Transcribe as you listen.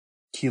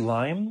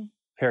Kilayim,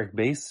 Perik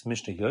Base,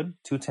 Mishnah Yud,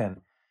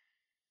 210.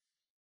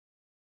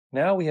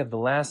 Now we have the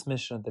last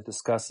Mishnah that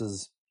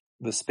discusses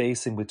the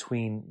spacing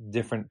between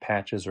different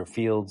patches or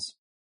fields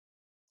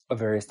of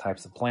various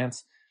types of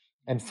plants.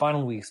 And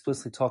finally, we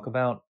explicitly talk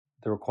about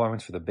the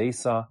requirements for the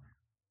Besa,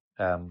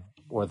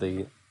 or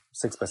the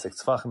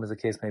 6x6 Tfachim, as the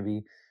case may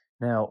be.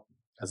 Now,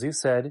 as you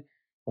said,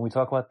 when we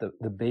talk about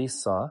the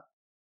Besa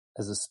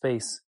as a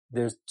space,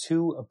 there's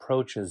two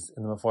approaches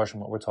in the Mefarshim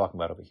what we're talking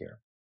about over here.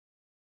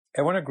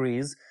 Everyone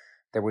agrees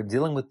that we're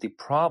dealing with the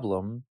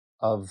problem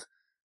of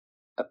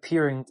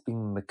appearing to be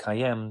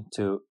Mekayem,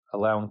 to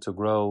allowing to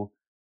grow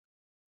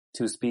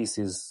two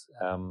species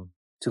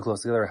too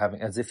close together,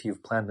 having as if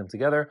you've planted them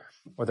together,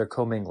 or they're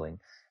commingling.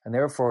 And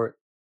therefore,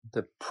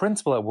 the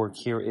principle at work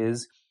here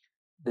is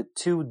the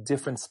two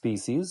different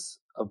species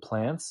of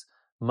plants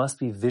must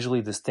be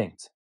visually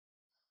distinct.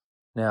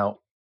 Now,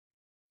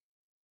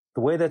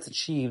 the way that's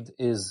achieved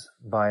is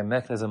by a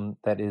mechanism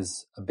that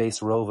is a base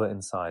rova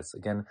in size.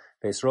 Again,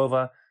 base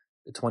rova,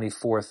 the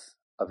 24th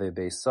of a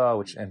base saw,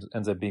 which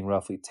ends up being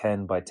roughly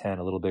 10 by 10,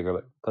 a little bigger,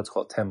 but let's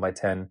call it 10 by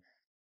 10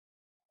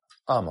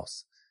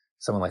 amos,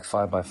 something like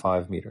 5 by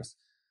 5 meters,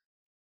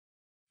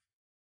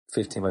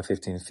 15 by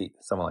 15 feet,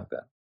 something like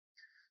that.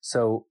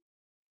 So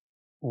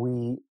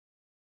we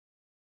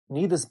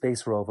need this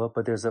base rova,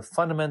 but there's a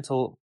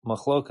fundamental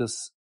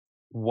machlokus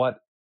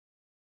what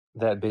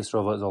that base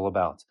rova is all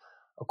about.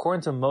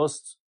 According to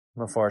most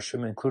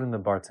Mefarshim, including the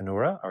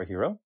Bartanura, our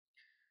hero,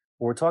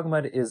 what we're talking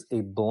about is a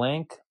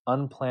blank,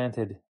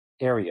 unplanted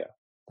area,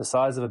 the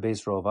size of a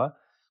base rova,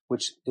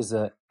 which is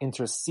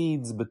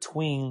intercedes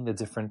between the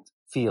different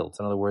fields.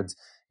 In other words,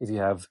 if you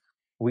have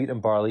wheat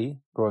and barley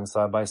growing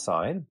side by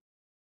side,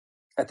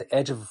 at the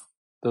edge of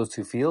those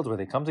two fields where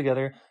they come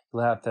together,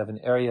 you'll have to have an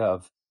area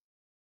of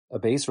a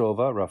base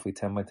rova, roughly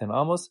 10 by 10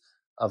 amos,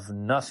 of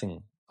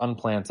nothing,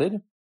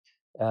 unplanted,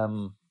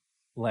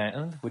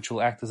 land, which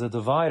will act as a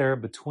divider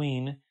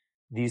between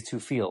these two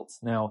fields.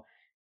 Now,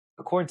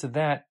 according to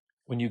that,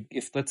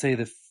 if let's say,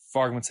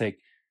 for argument's sake,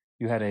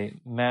 you had a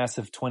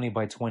massive 20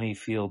 by 20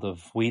 field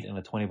of wheat and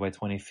a 20 by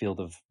 20 field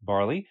of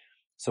barley.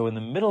 So in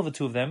the middle of the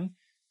two of them,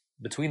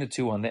 between the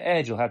two on the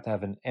edge, you'll have to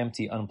have an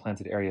empty,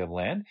 unplanted area of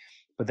land.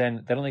 But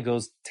then that only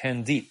goes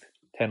 10 deep,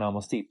 10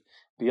 almost deep.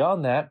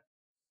 Beyond that,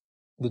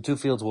 the two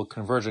fields will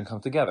converge and come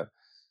together.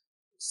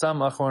 Some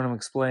Achronim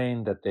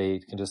explain that they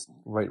can just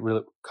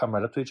come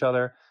right up to each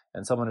other,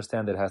 and some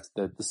understand that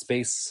the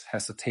space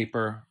has to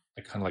taper,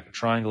 kind of like a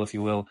triangle, if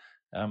you will,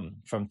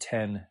 from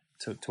 10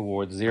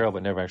 towards 0,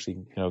 but never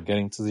actually,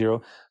 getting to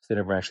 0. So they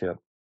never actually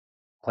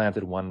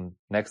planted one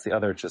next to the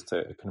other. It's just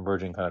a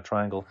converging kind of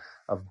triangle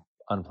of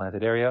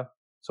unplanted area.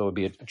 So it would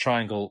be a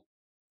triangle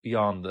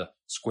beyond the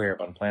square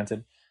of unplanted,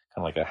 kind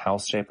of like a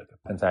house shape, like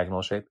a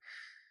pentagonal shape.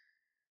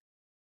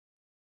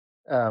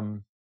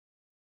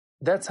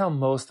 That's how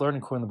most learn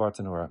according to the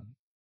Bartanura.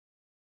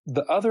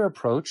 The other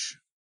approach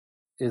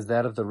is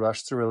that of the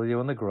Rosh Tzirelio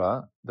and the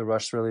Gra. The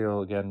Rosh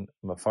Tzirelio, again,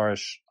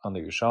 Mafarish on the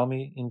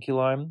Yerushalmi in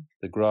Kilayim,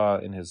 the Gra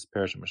in his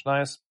Parish of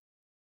Mishnayos.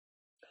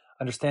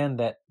 Understand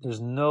that there's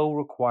no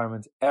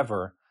requirement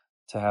ever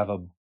to have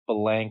a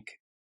blank,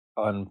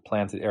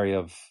 unplanted area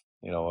of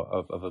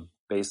a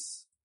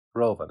base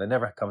rova. That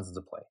never comes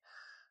into play.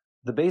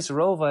 The base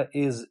rova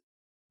is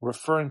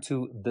referring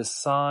to the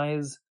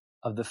size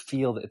of the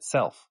field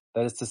itself.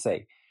 That is to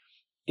say,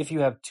 if you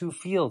have two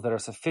fields that are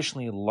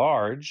sufficiently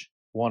large,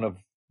 one of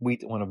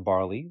wheat and one of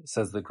barley,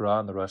 says the Gra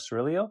and the Rosh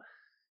Tzirelio,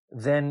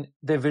 then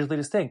they're visually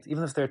distinct,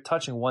 even if they're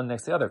touching one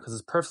next to the other, because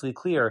it's perfectly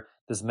clear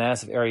this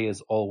massive area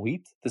is all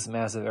wheat, this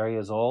massive area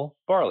is all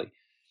barley.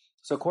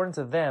 So according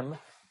to them,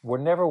 we're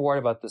never worried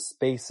about the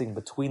spacing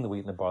between the wheat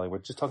and the barley. We're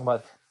just talking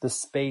about the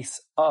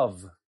space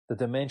of, the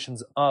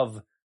dimensions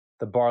of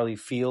the barley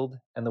field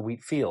and the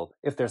wheat field.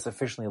 If they're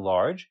sufficiently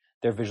large,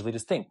 they're visually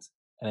distinct.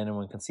 And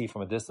anyone can see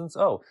from a distance,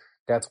 oh,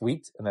 that's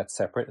wheat and that's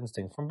separate and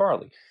distinct from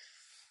barley.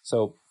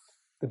 So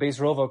the base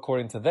rova,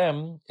 according to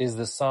them, is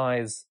the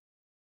size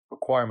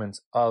requirement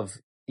of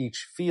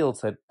each field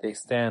so that they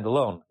stand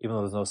alone, even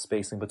though there's no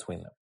spacing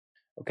between them.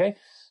 Okay?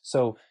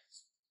 So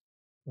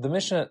the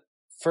Mishnah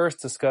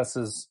first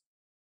discusses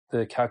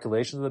the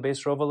calculations of the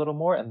base rova a little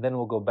more, and then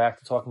we'll go back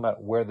to talking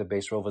about where the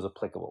base rova is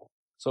applicable.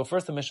 So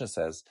first the Mishnah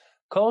says,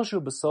 Kol shu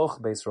b'soch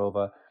base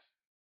rova,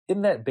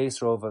 in that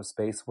base rova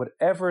space,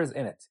 whatever is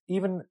in it,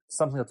 even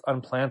something that's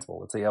unplantable.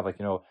 Let's say you have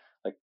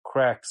like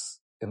cracks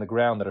in the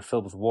ground that are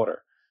filled with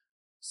water.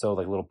 So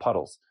like little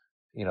puddles,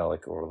 or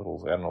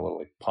little, little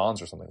like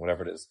ponds or something,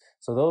 whatever it is.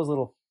 So those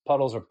little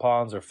puddles or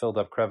ponds or filled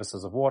up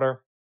crevices of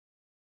water,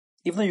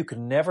 even though you could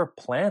never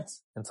plant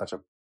in such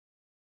a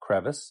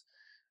crevice,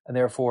 and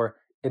therefore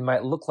it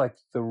might look like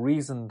the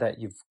reason that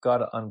you've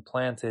got it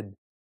unplanted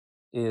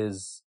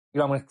is,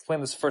 I'm going to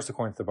explain this first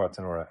according to the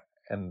Bartanura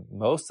and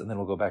then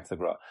we'll go back to the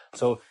Gra.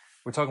 So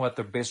we're talking about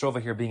the base rova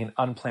here being an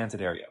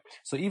unplanted area.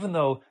 So even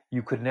though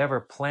you could never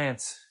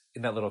plant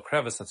in that little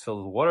crevice that's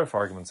filled with water, for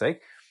argument's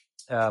sake,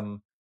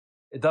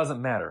 it doesn't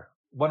matter.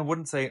 One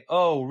wouldn't say,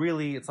 oh,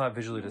 really, it's not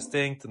visually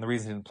distinct, and the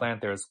reason he didn't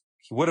plant there is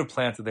he would have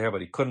planted there, but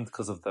he couldn't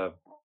because of the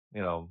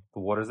the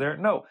water's there.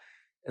 No,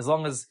 as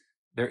long as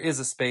there is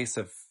a space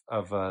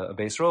of a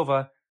base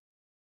rova,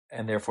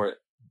 and therefore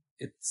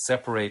it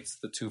separates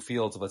the two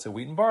fields of, let's say,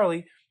 wheat and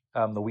barley.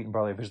 The wheat and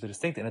barley are visually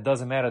distinct, and it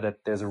doesn't matter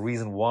that there's a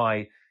reason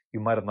why you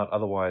might have not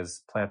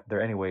otherwise planted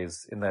there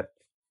anyways in that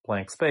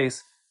blank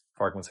space,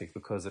 for argument's sake,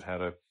 because it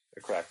had a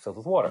crack filled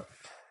with water.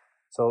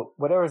 So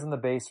whatever's in the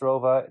base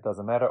rova, it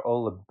doesn't matter.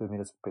 All the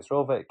base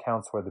rova, it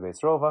counts for the base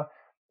rova.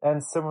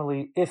 And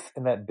similarly, if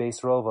in that base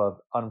rova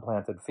of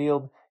unplanted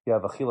field, you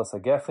have a chilas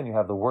hagefen, you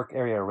have the work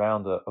area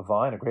around a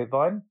vine, a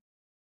grapevine,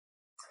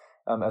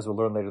 as we'll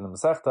learn later in the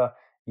Masechta,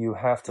 you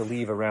have to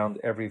leave around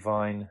every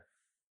vine,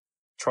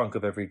 trunk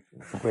of every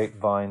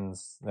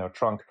grapevine's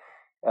trunk,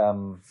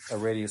 a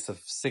radius of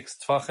 6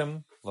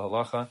 tfachim,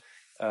 lahalacha,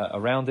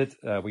 around it,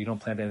 where you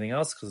don't plant anything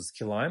else because it's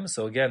kilayim.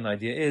 So again, the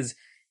idea is,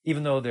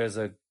 even though there's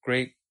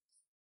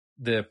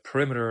the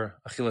perimeter,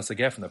 achilas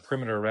hagefen, the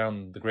perimeter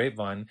around the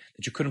grapevine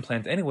that you couldn't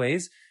plant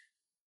anyways,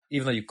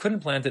 even though you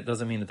couldn't plant it,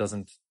 doesn't mean it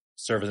doesn't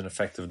serve as an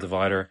effective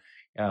divider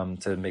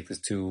to make these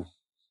two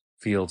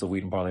fields of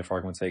wheat and barley, for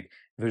argument's sake,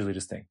 visually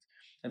distinct.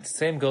 And the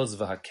same goes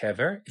with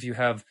kever. If you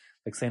have,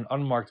 like, say, an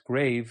unmarked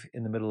grave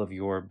in the middle of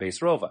your base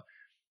rova.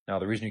 Now,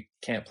 the reason you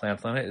can't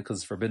plant on it is because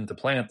it's forbidden to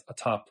plant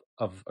atop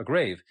of a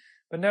grave.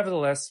 But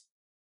nevertheless,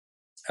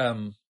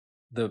 the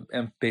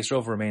base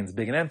rova remains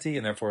big and empty,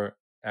 and therefore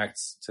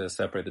acts to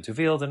separate the two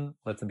fields and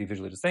let them be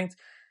visually distinct.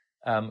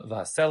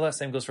 V'hasela,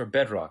 same goes for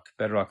bedrock.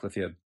 Bedrock, if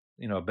you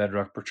have,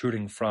 bedrock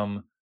protruding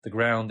from the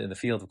ground in the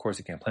field, of course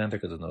you can't plant there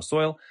because there's no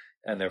soil,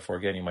 and therefore,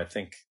 again,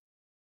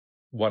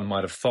 one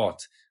might have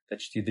thought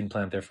that you didn't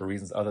plant there for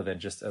reasons other than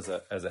just as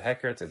a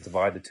hecker to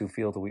divide the two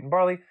fields of wheat and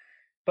barley.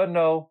 But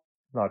no,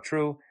 not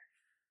true.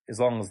 As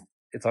long as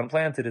it's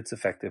unplanted, it's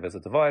effective as a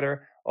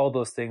divider. All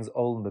those things,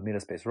 all in the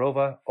midas base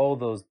rova, all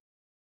those,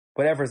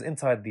 whatever is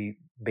inside the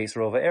base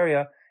rova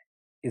area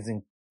is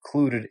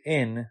included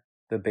in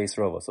the base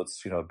rova. So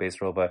it's, base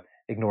rova,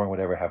 ignoring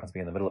whatever happens to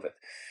be in the middle of it.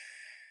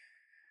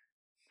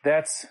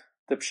 That's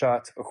the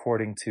pshat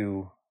according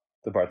to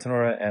the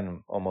Bartanura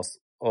and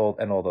all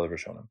the other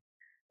Rishonim.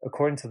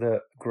 According to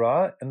the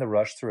Gra and the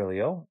Rosh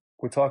Tzarelio,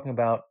 we're talking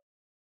about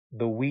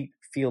the wheat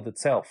field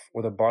itself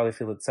or the barley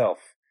field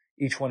itself.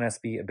 Each one has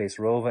to be a base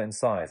rova in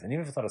size. And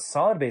even if it's not a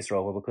solid base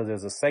rova, because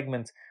there's a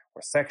segment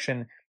or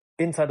section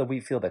inside the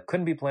wheat field that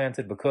couldn't be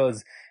planted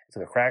because it's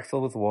a crack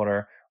filled with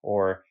water,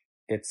 or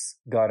it's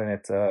got in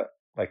it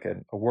like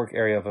a work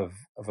area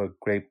of a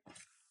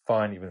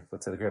grapevine, even if,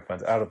 let's say, the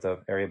grapevine's out of the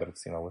area, but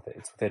it's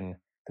it's within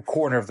the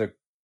corner of the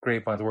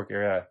grapevine's work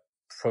area,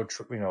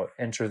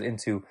 enters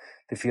into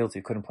the field, so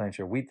you couldn't plant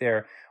your wheat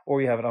there,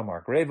 or you have an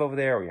unmarked grave over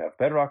there, or you have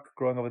bedrock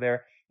growing over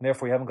there, and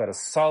therefore you haven't got a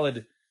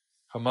solid,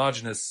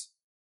 homogeneous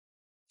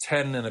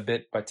 10 and a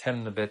bit by 10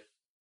 and a bit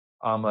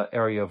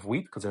area of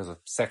wheat, because there's a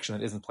section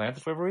that isn't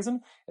planted for whatever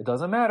reason. It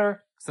doesn't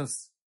matter,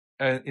 since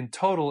in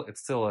total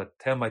it's still a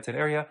 10 by 10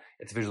 area,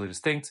 it's visually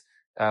distinct,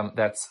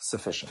 that's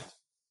sufficient.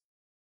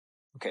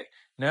 Okay,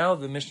 now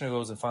the Mishnah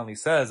goes and finally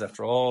says,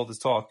 after all this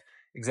talk,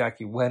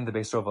 exactly when the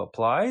base rova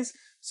applies.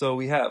 So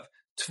we have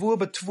tvua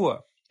b'tvua.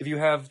 If you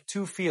have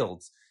two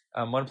fields,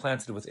 one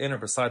planted within or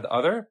beside the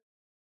other,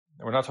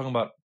 and we're not talking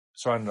about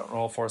surrounded on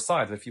all four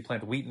sides, but if you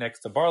plant wheat next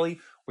to barley,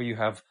 where you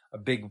have a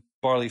big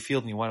barley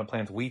field and you want to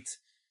plant wheat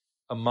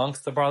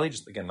amongst the barley,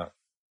 just again, not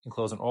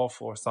enclosed on all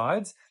four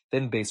sides,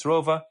 then base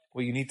rova,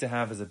 what you need to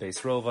have is a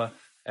base rova,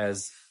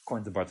 as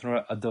according to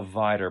Bartanura, a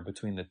divider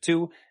between the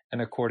two,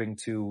 and according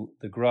to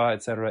the Gra,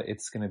 etc.,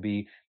 it's going to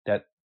be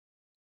that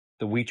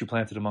the wheat you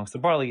planted amongst the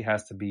barley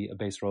has to be a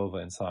base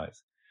rova in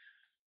size.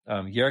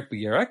 Yerek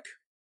b'yerek,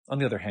 on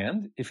the other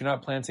hand, if you're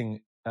not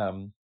planting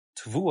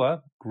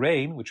tvua,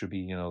 grain, which would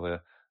be,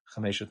 the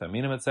chameshet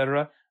aminim,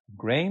 etc.,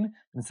 grain,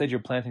 instead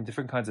you're planting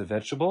different kinds of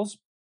vegetables.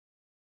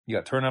 You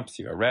got turnips,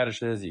 you got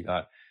radishes, you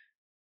got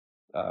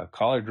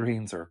collard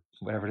greens, or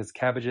whatever it is,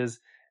 cabbages,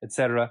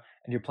 etc.,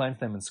 and you're planting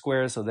them in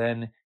squares, so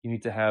then you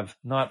need to have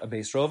not a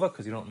base rova,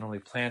 because you don't normally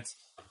plant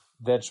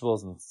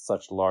vegetables in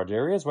such large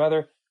areas,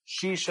 rather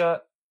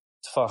shisha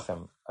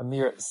tefachim, a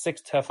mere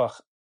 6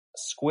 tefach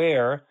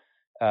square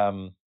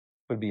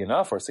would be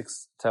enough, or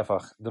 6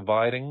 tefach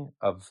dividing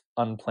of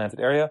unplanted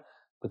area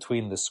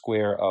between the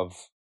square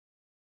of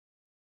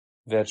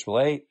vegetable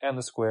A and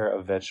the square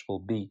of vegetable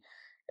B.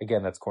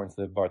 Again, that's according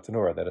to the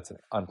Bartanura, that it's an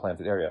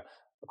unplanted area.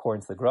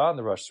 According to the Gra and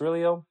the Rosh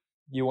Tzarelio,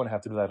 you won't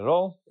have to do that at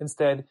all.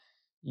 Instead,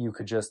 you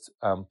could just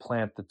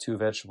plant the two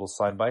vegetables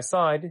side by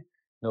side,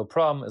 no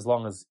problem, as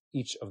long as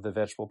each of the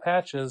vegetable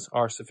patches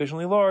are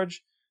sufficiently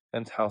large.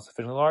 And how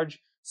sufficiently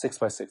large? 6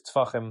 by 6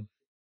 tefachim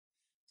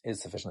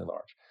is sufficiently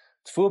large.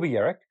 Tfua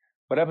b'yerek,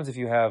 what happens if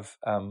you have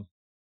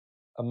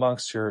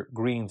amongst your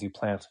greens you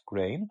plant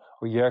grain,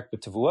 or yerek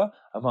b'tavua,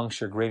 amongst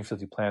your grain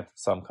field you plant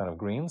some kind of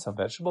green, some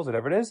vegetables,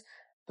 whatever it is?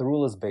 The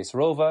rule is base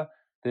rova.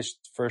 This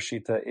first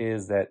shita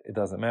is that it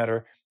doesn't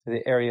matter.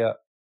 The area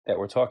that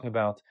we're talking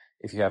about,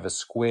 if you have a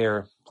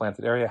square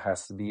planted area,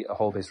 has to be a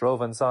whole base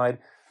rova inside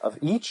of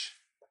each.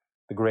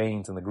 The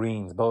grains and the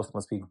greens both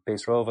must be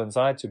base rova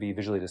inside to be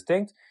visually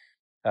distinct,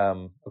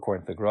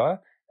 according to the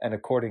Gra, and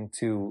according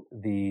to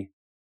the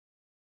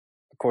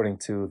according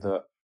to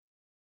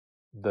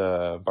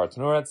the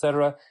Bartanura,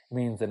 etc.,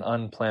 means an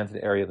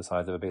unplanted area the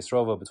size of a beis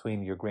rova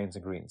between your grains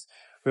and greens.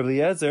 Rabbi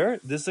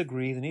Eliezer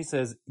disagrees, and he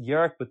says,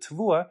 Yark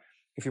B'Tvua,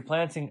 if you're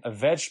planting a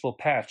vegetable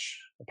patch,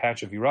 a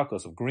patch of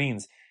Yerakos, of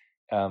greens,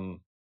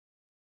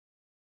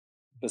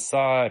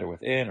 beside or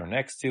within or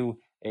next to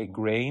a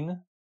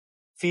grain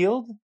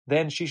field,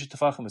 then Shisha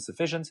Tefachim is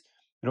sufficient.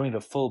 You don't need a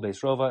full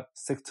beis rova.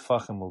 6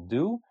 Tefachim will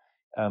do,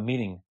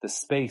 meaning the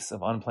space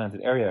of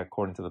unplanted area,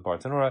 according to the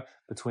Bartanura,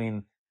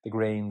 between the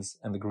grains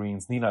and the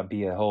greens need not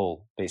be a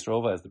whole beis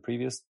rova as the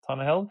previous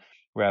Tana held.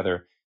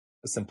 Rather,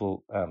 a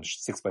simple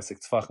 6 by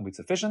 6 tefachim will be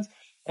sufficient.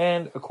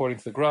 And according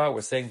to the Gra,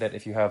 we're saying that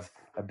if you have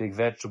a big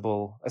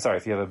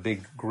if you have a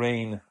big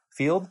grain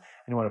field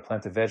and you want to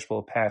plant a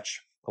vegetable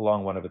patch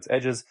along one of its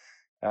edges,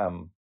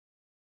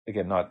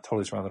 again, not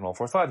totally surrounded on all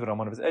four sides, but on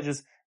one of its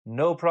edges,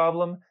 no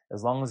problem.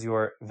 As long as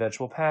your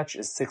vegetable patch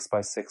is 6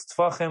 by 6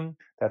 tefachim,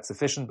 that's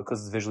sufficient because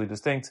it's visually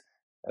distinct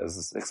as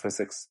a 6 by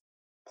 6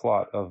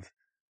 plot of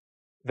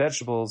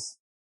vegetables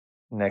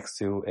next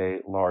to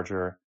a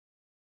larger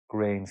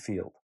grain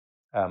field.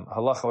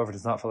 Halach, however,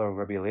 does not follow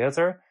Rabbi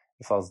Eliezer.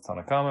 It follows the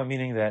Tanakama,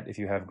 meaning that if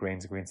you have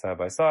grains and greens side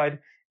by side,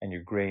 and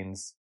your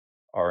grains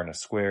are in a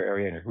square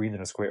area and your greens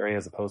in a square area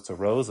as opposed to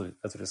rows,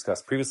 as we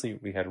discussed previously,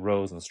 we had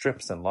rows and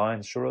strips and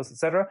lines, churros,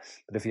 etc.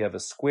 But if you have a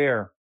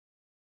square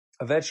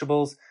of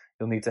vegetables,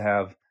 you'll need to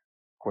have,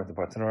 according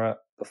to Bartanura,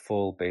 the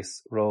full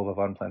beis rova of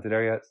unplanted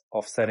area,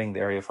 offsetting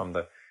the area from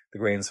the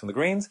grains from the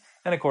greens.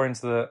 And according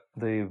to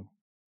the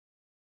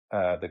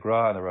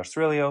Gra and the Rosh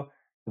Tzrilio,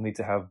 you'll need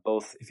to have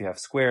both, if you have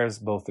squares,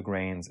 both the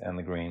grains and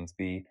the greens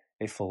be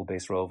a full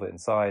beis rova in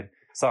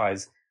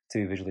size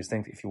to visually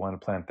distinct if you want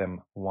to plant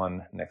them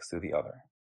one next to the other.